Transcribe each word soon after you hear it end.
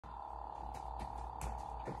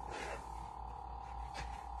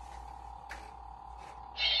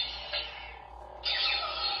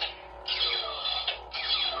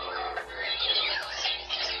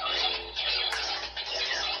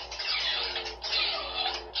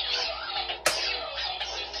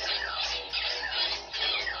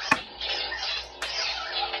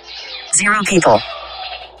0 people.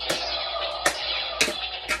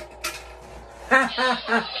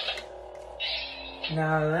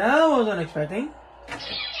 Now that was unexpected.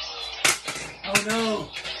 Oh no.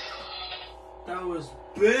 That was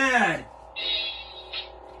bad.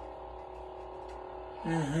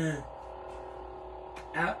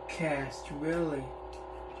 Outcast, really.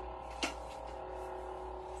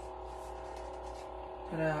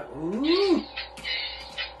 Ooh.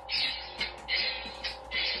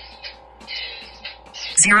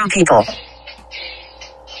 0 people.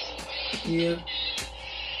 Yeah.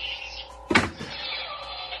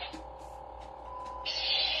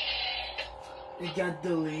 It got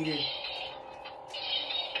deleted.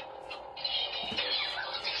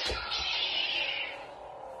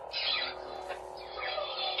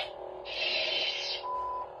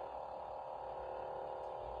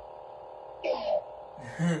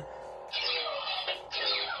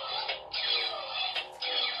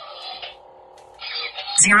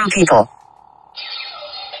 Zero people.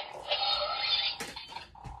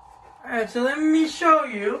 Alright, so let me show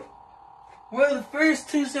you where the first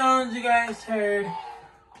two sounds you guys heard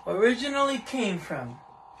originally came from.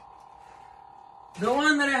 The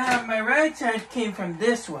one that I have on my right side came from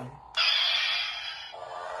this one.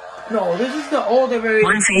 No, this is the older version.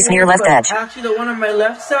 One face near left edge. Actually, the one on my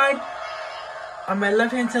left side, on my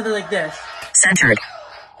left hand side, like this. Centered.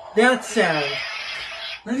 That sound.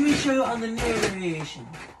 Let me show you on the newer variation.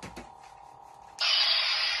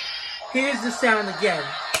 Here's the sound again.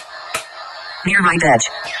 Near right edge.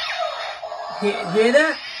 Hear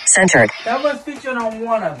that? Centered. That was featured on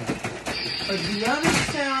one of them. But the other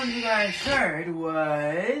sound you guys heard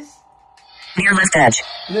was... Near left edge.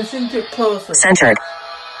 Listen to it closely. Centered.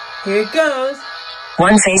 Here it goes.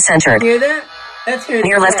 One face centered. Hear that? Let's hear it.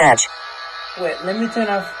 Near left edge. Wait, let me turn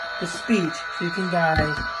off the speech so you can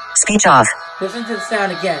guys... Speech off. Listen to the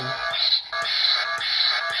sound again.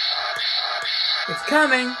 It's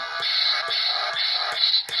coming.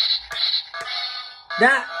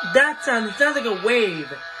 That sound, it sounds like a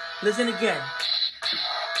wave. Listen again.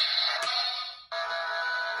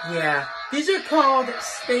 Yeah. These are called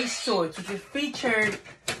space swords, which are featured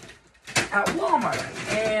at Walmart.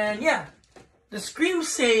 And yeah, the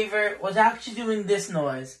screensaver was actually doing this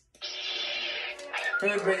noise.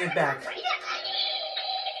 Let me bring it back.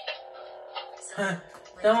 That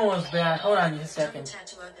one was bad. Hold on just a second.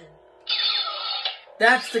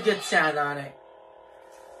 That's the good sound on it.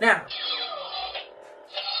 Now,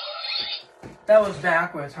 that was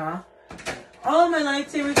backwards, huh? All of my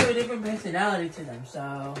lightsabers have a different personality to them,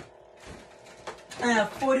 so I have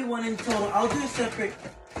 41 in total. I'll do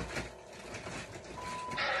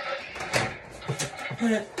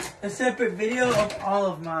a separate video of all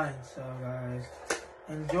of mine. So guys,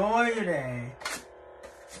 enjoy your day.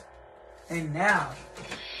 And now,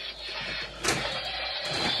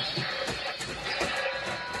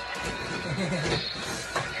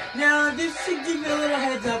 now just to give you a little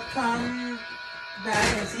heads up, come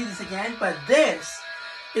back and see this again, but this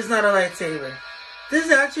is not a lightsaber. This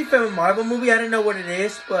is actually from a Marvel movie. I don't know what it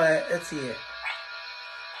is, but let's see it.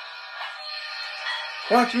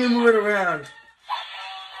 Watch me move it around.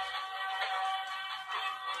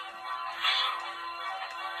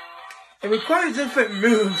 It requires different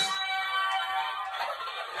moves.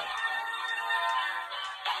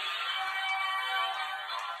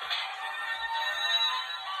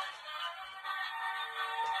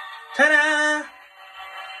 Ta-da!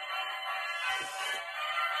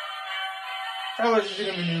 That was just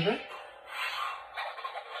a maneuver.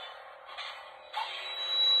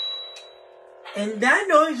 And that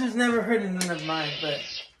noise was never heard in none of mine, but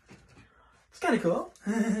it's kind of cool.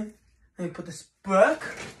 Let me put this book.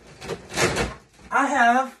 I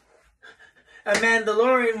have a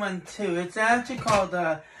Mandalorian one too. It's actually called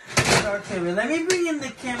Dark Saber. Let me bring in the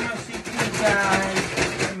camera so you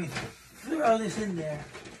guys. Let me throw this in there.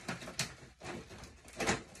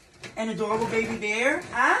 An adorable baby bear.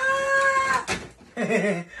 Ah!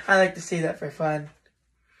 I like to see that for fun.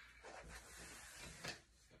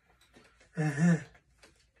 And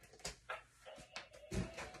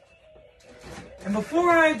before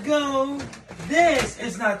I go, this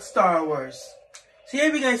is not Star Wars. See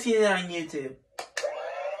if you guys see that on YouTube.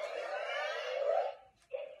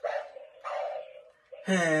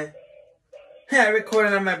 I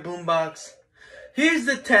recorded on my boombox. Here's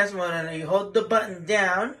the test mode on it. You hold the button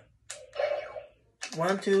down.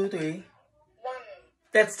 1, 2, 3.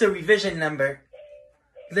 That's the revision number.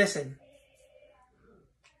 Listen.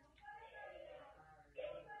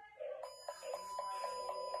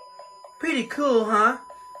 Pretty cool, huh?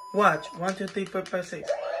 Watch. 1, 2, 3, 4, 5, 6.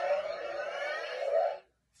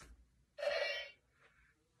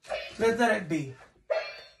 let's let it be.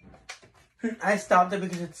 I stopped it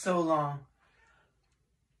because it's so long.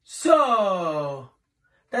 So,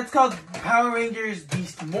 that's called Power Rangers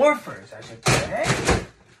Beast Morphers, I should say.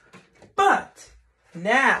 But,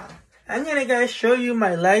 now, I'm gonna guys show you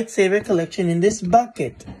my lightsaber collection in this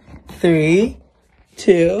bucket. 3,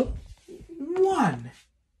 2, 1.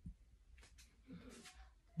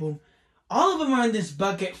 Boom. All of them are in this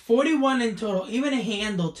bucket. 41 in total. Even a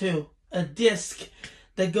handle too. A disc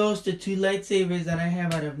that goes to 2 lightsabers that I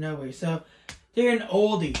have out of nowhere. So they're an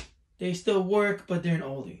oldie. They still work, but they're an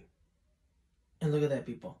oldie. And look at that,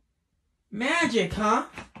 people. Magic, huh?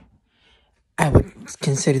 I would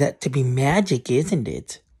consider that to be magic, isn't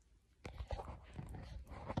it?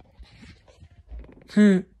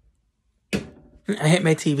 I hit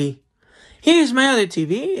my TV. Here's my other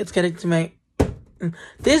TV. It's connected to my...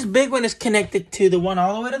 This big one is connected to the one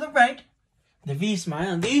all the way to the right. The V-Smile.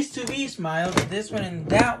 And these 2 V-Smiles, this one and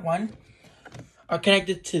that one, are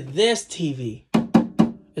connected to this TV.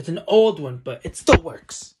 It's an old one, but it still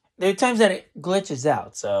works. There are times that it glitches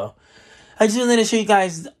out, so... I just wanted to show you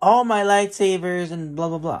guys all my lightsabers and blah,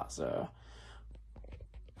 blah, blah. So,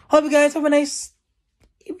 hope you guys have a nice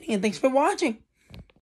evening, and thanks for watching.